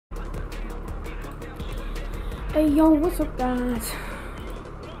Hey yo, what's up guys?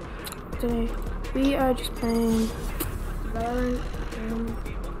 Today we are just playing valorant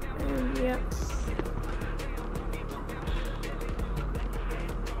and yeah.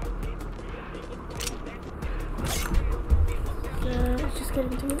 So let's just get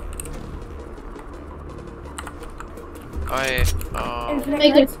into it. Infinite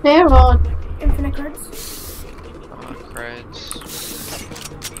Make cards. it fair or Infinite cards. Creds.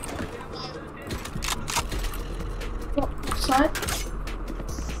 what side?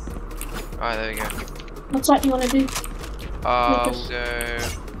 Alright, there we go. What side you wanna do? We'll go.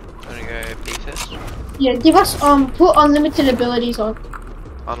 Wanna go B first? Yeah, give us put unlimited abilities on.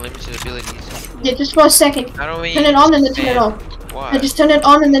 Unlimited abilities. Yeah, just for a second. How do we Turn it on and then turn it off. Why? No, just turn it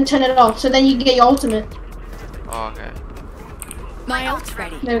on and then turn it off. So then you get your ultimate. Oh, okay. My ult's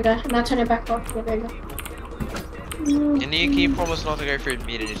ready. There we go. And now turn it back off. Yeah, there we go. Can you promise not to go through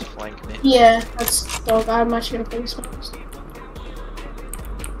mid and just flank me? Yeah, that's dog. I'm actually gonna play this one.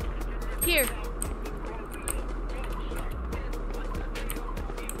 Here.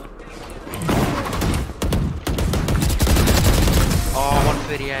 Oh,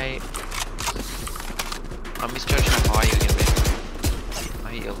 138. I misjudged how high you're gonna be. I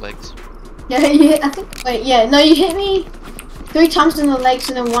hit your legs. Yeah, yeah. I think. Wait, yeah. No, you hit me 3 times in the legs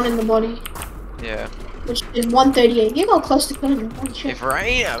and then 1 in the body, Yeah. which is 138. You got close to killing me. If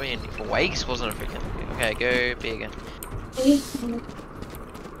rain, I mean, if Waics wasn't a freaking. Okay, go B again.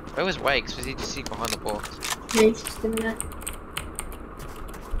 Where was Waics? Was he just sitting behind the box? Yeah, he's just in there.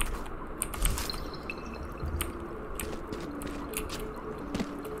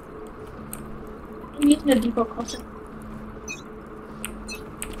 I'm using a deeper crossing.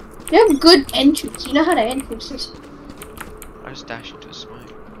 You have good entrance. You know how to entrance this. I just dashed into a smoke.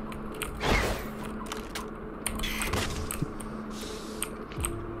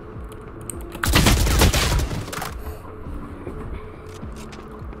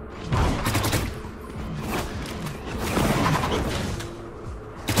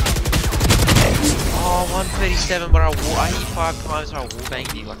 Oh, 137, but I hit 5 times and I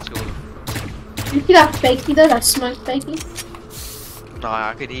wallbanged you like 2 of them. You see that fakey though? That smoke fakey? No,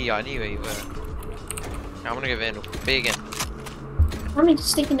 I could hear you, I knew where you were. I'm gonna go Vandal. B again. I'm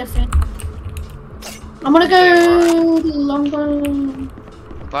just sticking the fan. I'm gonna go longer.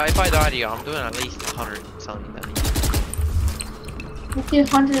 But if I die to you, I'm doing at least 100 something damage. Let's do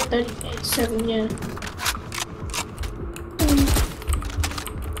 137, yeah.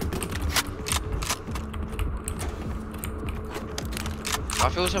 I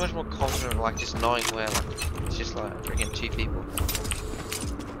feel so much more confident, like just knowing where, like it's just like freaking 2 people.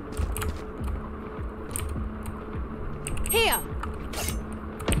 Here.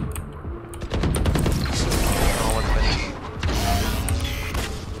 Oh, 120.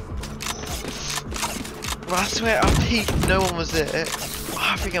 Well, I swear, I peeked, no one was there. Oh,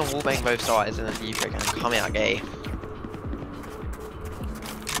 I freaking wallbang both sides, and then you freaking come out gay.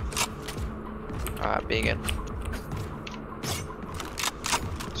 Alright, B again.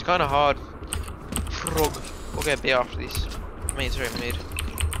 It's kind of hard. Frog. We'll get B after this. I mean, sorry, mid.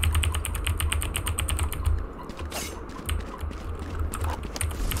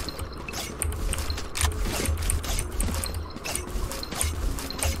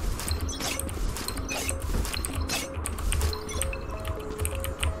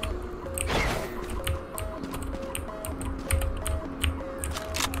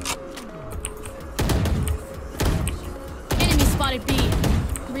 Enemy spotted B.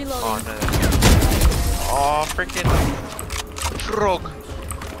 Reloading. Oh no. Oh, freaking frog.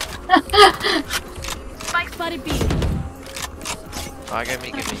 Spike spotted B. Alright, give me.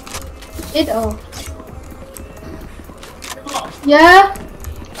 It all. Yeah?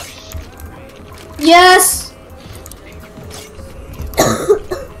 Yes!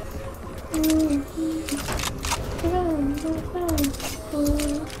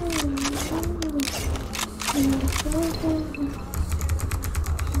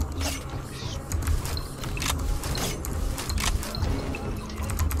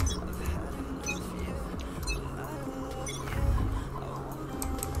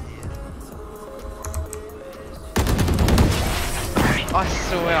 I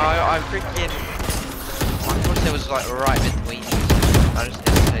swear, I freaking. My crosshair was like right between you. I just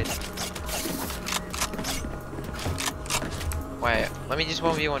hesitated. Wait, let me just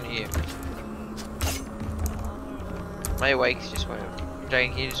 1v1 you. My wakes, just wait.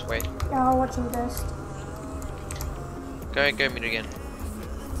 Jane, can you just wait? Yeah, I'm watching this. Go mid again.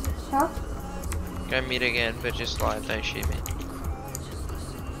 Huh? Go mid again, but just like don't shoot me.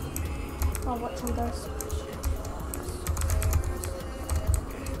 I'm watching this.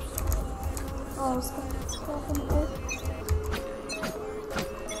 Oh, let's go from here.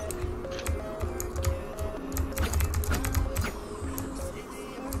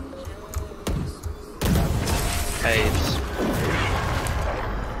 A's.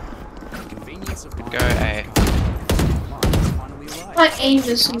 Go A. My aim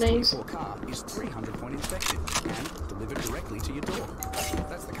is amazing. Car is 300-point inspected and delivered directly to your door.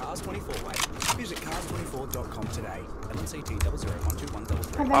 That's the Cars 24 way. Visit cars24.com today. LNCT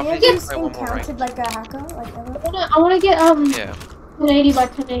 001213. Have I'll any of be- you wait, one more encountered like a hacker? Like ever? I wanna get Yeah. 1080 by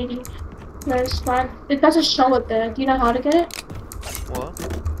 1080. There's fine. It doesn't show it there. Do you know how to get it? What?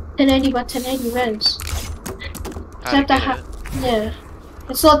 1080 by 1080 res. How to get it? Yeah.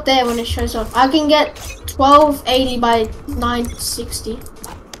 It's not there when it shows up. I can get 1280 by 960.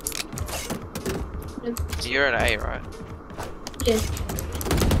 You're at A, right? Yeah.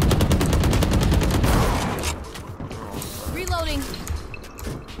 Reloading.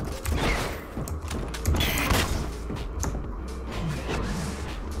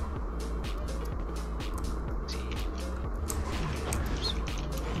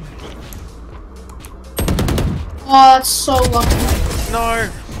 Oh, that's so lucky. No!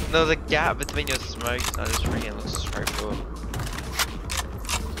 There was a gap between your smokes and I just freaking looked straight forward.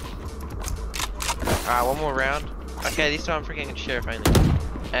 Alright, one more round. Okay, this time I'm freaking sheriff only.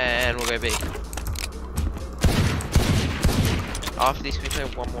 And we'll go B. After this, we play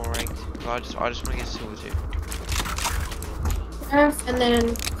one more ranked. I just want to get silver too. Earth and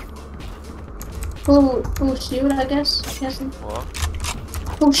then full shield, I guess. I'm guessing. What?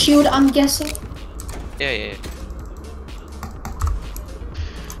 Full shield, I'm guessing. Yeah, yeah.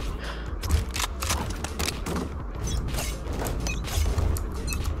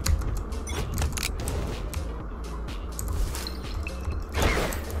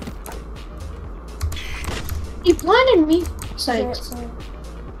 You blinded me. Sorry. So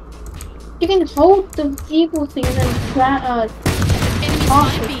you can hold the evil thing and then Enemy Awesome.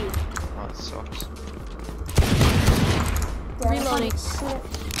 spotted B. Oh, it sucks. Yeah, Reloading. shit.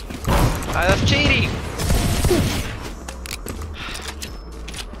 Ah, that's cheating!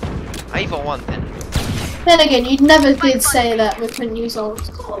 I even won then. Then again, you never did say that we couldn't use ult.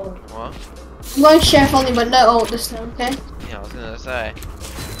 What? I'm going sheriff only, but no ult this time, okay? Yeah, I was gonna say.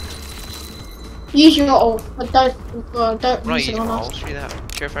 Use your ult, but don't I'm not use it using on my us. ult, screw that.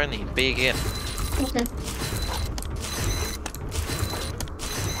 Sheriff only, B again. Okay.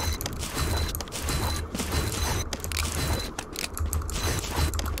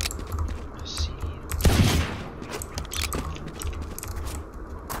 Let's see.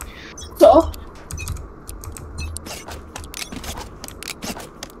 So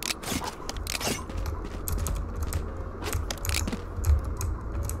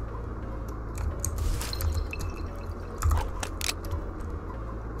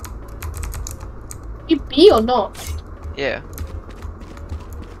you B or not? Yeah.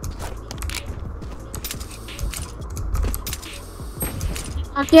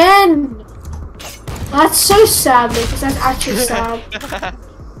 Again! That's so sad, because that's actually sad.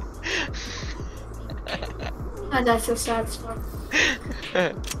 And that's so sad as well.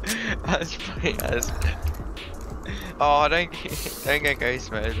 That's funny as. Oh, don't get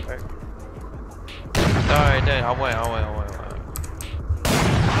ghost mode, bro. No, don't. I won't.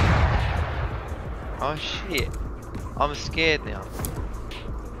 Oh shit. I'm scared now.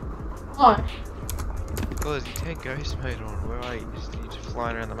 Why? Because you turn ghost mode on. Where are you? You're just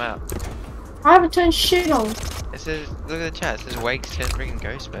flying around the map. I haven't turned shit on. It says, look at the chat. It says waics turn freaking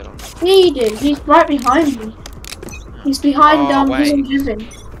ghost mode on. He did. He's right behind me. He's behind he's on heaven.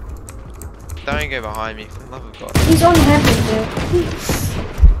 Don't go behind me, for the love of God. He's on heaven, dude.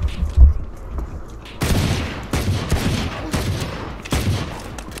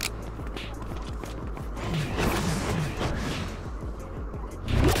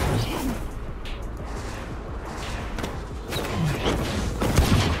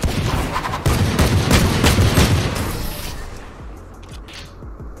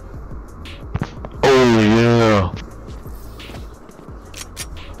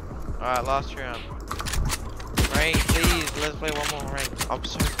 Alright, last round. Rank, please, let's play one more rank. I'm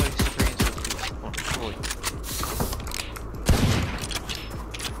so close to bringing to this one, surely.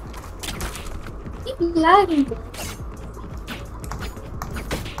 He's lagging, bro.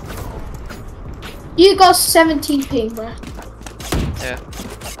 You got 17 ping, bro. Yeah.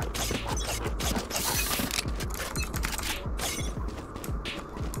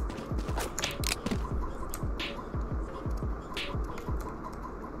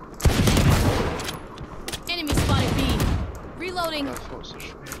 Enemy spotted B. Reloading. I thought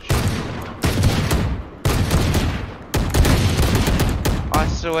such a bitch. I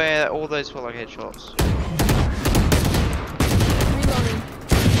swear all those felt like headshots. Reloading.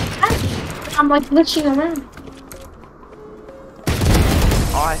 I'm like glitching around.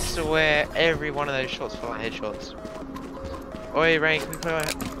 I swear every one of those shots felt like headshots. Oi, rank,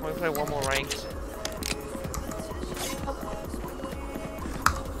 can we play one more rank?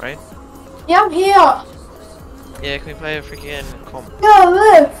 Right? Yeah, I'm here. Yeah, can we play a freaking comp? Yeah,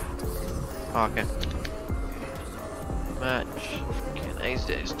 look. Oh, okay. Match. Freaking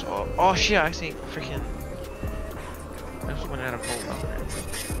exit stop. Oh shit, I actually freaking. I just went out of hold up there.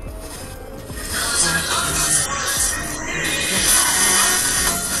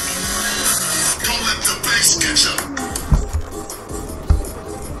 Don't let the bass catch up.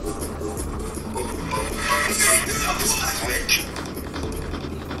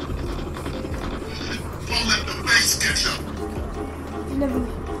 Don't let the bass catch up. You never.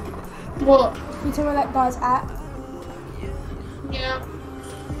 What? You tell me where that guy's at. Yeah.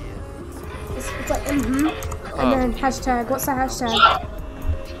 It's like and then hashtag. What's the hashtag?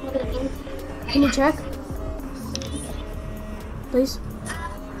 Can you check? Please.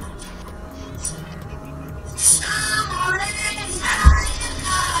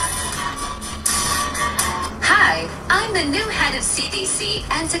 Hi, I'm the new head of CDC,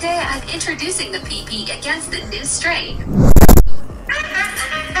 and today I'm introducing the PP against the new strain.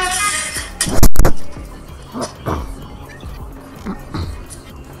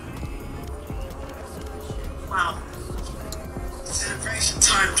 Wow. Celebration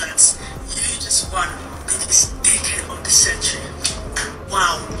time, lads. You just won biggest dickhead of the century.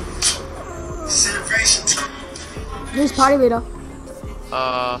 Wow. Celebration time. Who's party leader?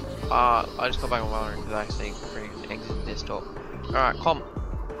 I just got back on Valorant because I actually freaking exited this top. Alright, comp.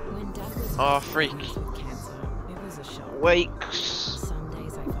 Oh, freak. Waics.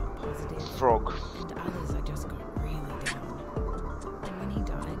 Frog.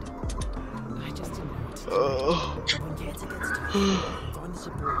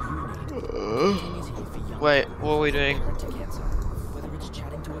 Wait, what are we doing?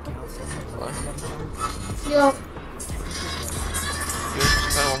 Yeah. Just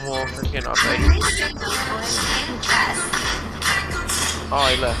play one more freaking update. Oh,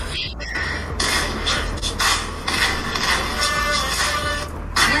 he left.